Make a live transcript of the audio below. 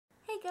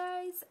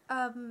guys,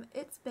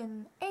 it's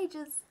been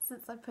ages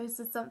since I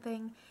posted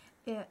something.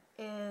 It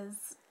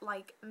is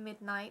like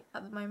midnight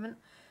at the moment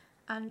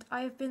and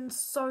I've been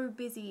so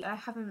busy. I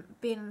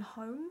haven't been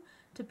home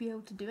to be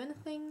able to do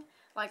anything.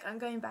 Like, I'm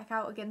going back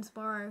out again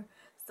tomorrow,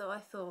 so I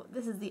thought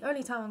this is the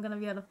only time I'm going to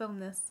be able to film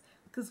this,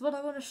 because what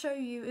I want to show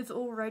you is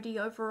already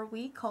over a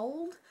week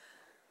old,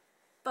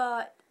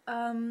 but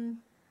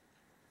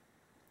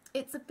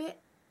it's a bit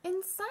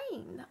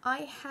insane. I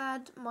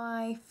had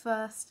my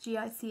first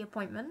GIC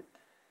appointment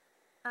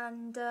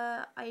and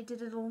I did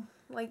little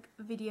like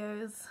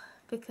videos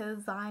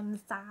because I'm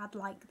sad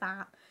like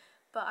that,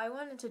 but I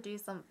wanted to do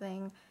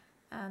something,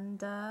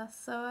 and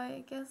so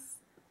I guess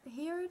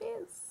here it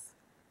is.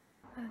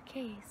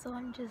 Okay, so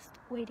I'm just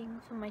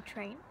waiting for my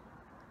train.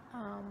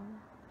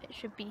 It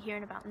should be here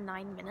in about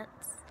 9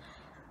 minutes.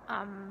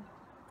 I'm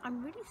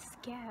really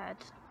scared.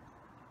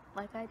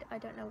 Like, I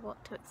don't know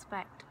what to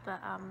expect,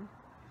 but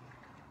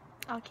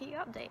I'll keep you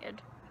updated.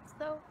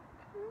 So,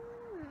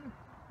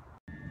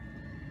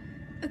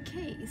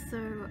 Okay, so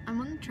I'm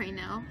on the train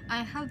now.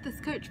 I have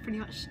this coach pretty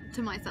much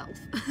to myself,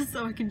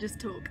 so I can just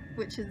talk,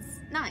 which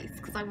is nice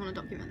because I want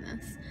to document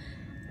this.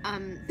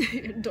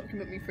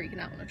 Document me freaking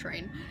out on a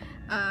train.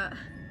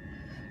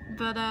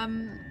 But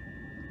I'm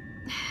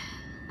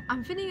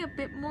feeling a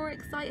bit more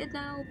excited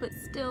now, but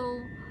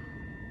still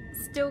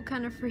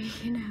kind of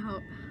freaking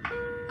out.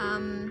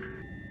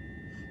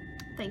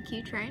 Thank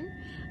you, train.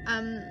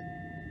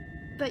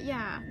 But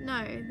yeah,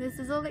 no, this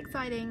is all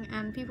exciting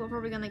and people are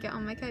probably going to get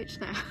on my coach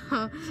now.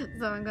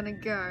 So I'm going to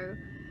go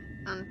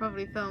and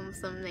probably film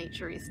some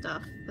naturey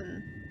stuff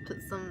and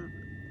put some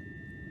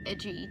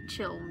edgy,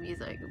 chill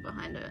music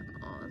behind it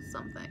or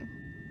something.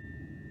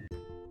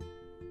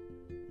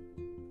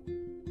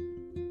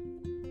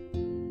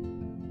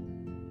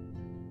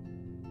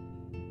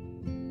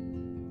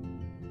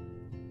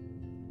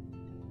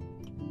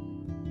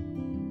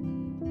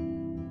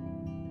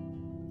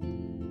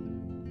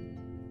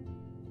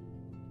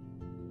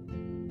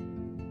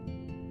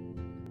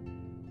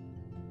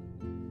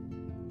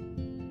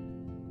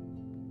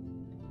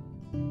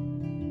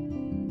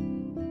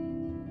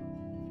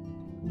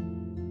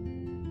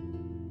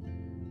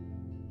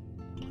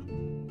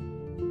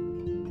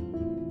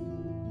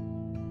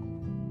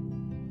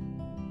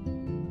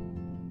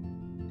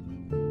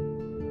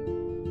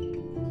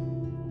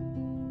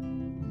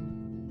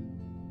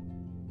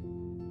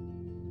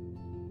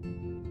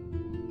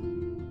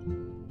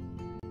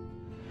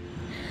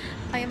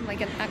 I am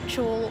like an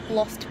actual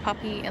lost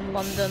puppy in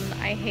London.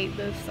 I hate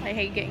this. I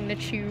hate getting the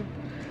tube.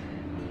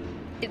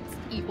 It's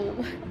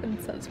evil and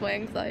sets my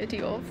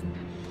anxiety off.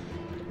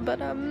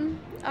 But I'm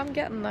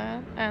getting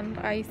there and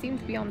I seem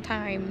to be on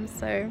time,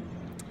 so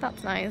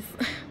that's nice.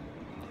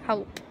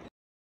 Help.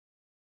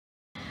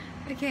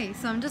 Okay,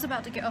 so I'm just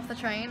about to get off the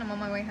train. I'm on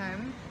my way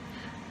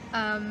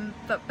home.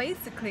 But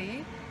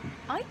basically,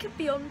 I could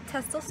be on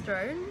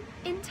testosterone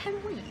in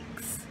 10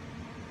 weeks.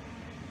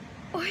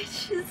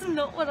 Which is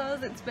not what I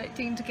was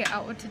expecting to get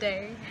out of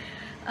today.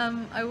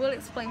 I will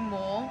explain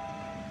more.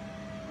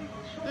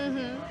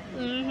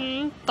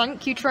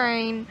 Thank you,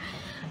 train.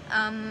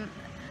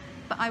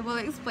 But I will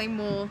explain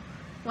more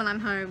when I'm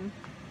home.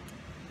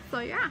 So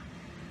yeah,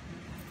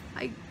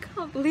 I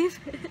can't believe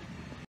it.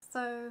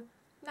 So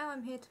now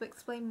I'm here to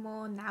explain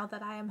more now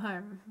that I am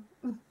home.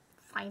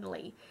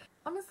 Finally.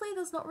 Honestly,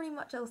 there's not really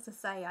much else to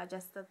say. I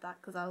just did that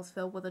because I was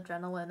filled with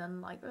adrenaline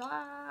and like,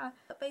 ah.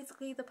 But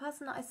basically, the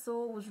person that I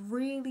saw was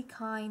really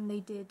kind. They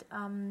did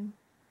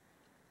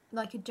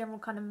like a general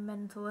kind of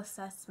mental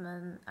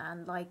assessment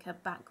and like a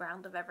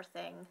background of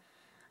everything.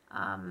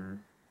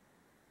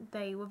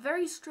 They were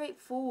very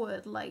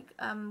straightforward, like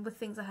with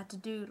things I had to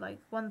do. Like,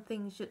 one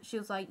thing she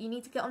was like, you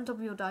need to get on top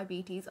of your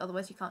diabetes,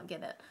 otherwise you can't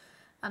get it.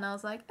 And I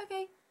was like,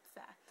 okay,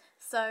 fair.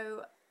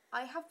 So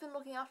I have been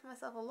looking after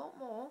myself a lot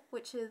more,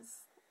 which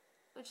is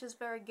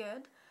very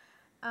good.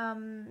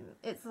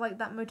 It's like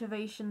that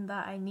motivation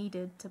that I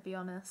needed, to be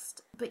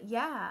honest. But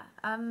yeah,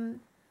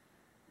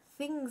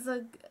 things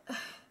are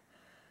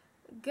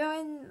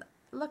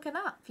looking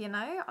up, you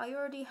know? I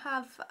already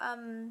have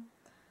an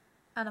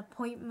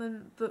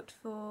appointment booked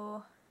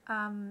for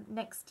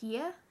next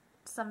year,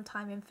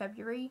 sometime in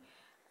February,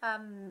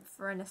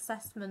 for an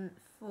assessment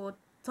for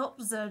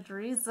top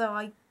surgery, so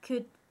I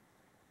could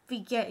be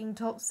getting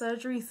top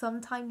surgery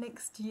sometime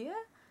next year.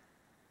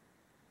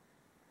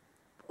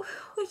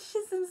 Which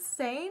is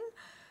insane.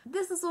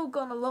 This has all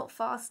gone a lot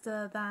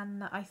faster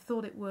than I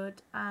thought it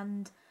would,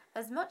 and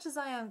as much as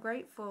I am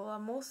grateful,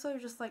 I'm also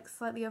just like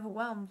slightly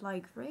overwhelmed.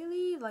 Like,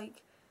 really?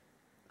 Like,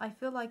 I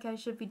feel like I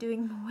should be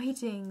doing more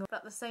waiting, but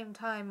at the same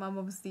time I'm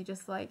obviously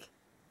just like,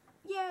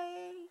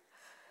 yay!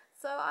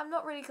 So I'm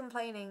not really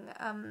complaining.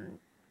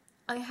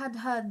 I had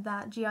heard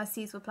that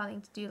GICs were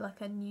planning to do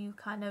like a new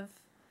kind of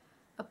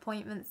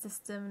appointment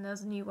system, and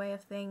there's a new way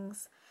of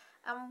things.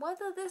 And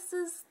whether this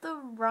is the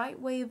right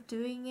way of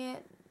doing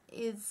it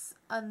is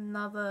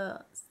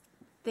another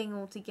thing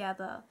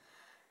altogether.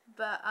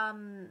 But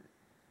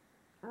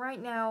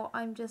right now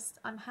I'm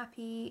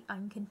happy,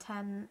 I'm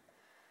content,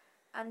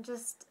 and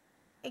just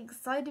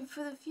excited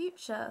for the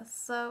future.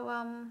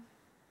 So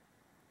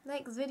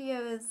next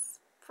video is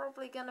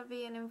probably gonna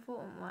be an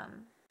important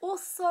one.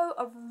 Also,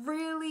 a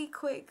really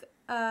quick,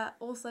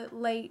 also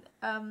late,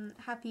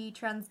 happy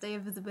Trans Day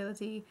of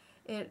Visibility.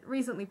 It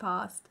recently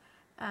passed,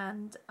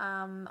 and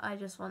I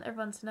just want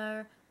everyone to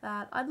know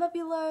that I love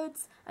you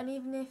loads, and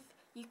even if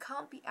you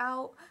can't be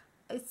out,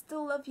 I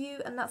still love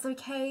you, and that's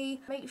okay.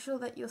 Make sure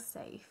that you're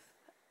safe,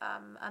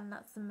 and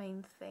that's the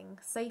main thing.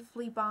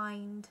 Safely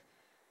bind,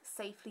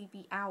 safely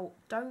be out.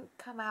 Don't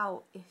come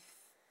out if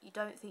you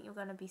don't think you're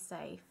gonna be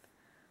safe.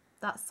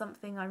 That's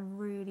something I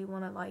really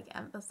want to like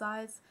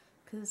emphasize,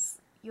 because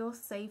your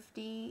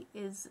safety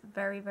is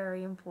very,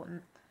 very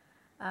important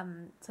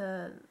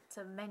to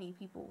many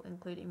people,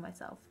 including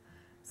myself.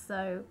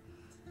 So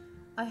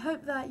I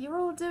hope that you're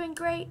all doing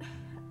great,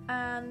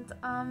 and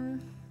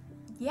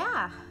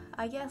yeah,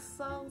 I guess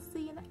I'll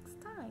see you next time.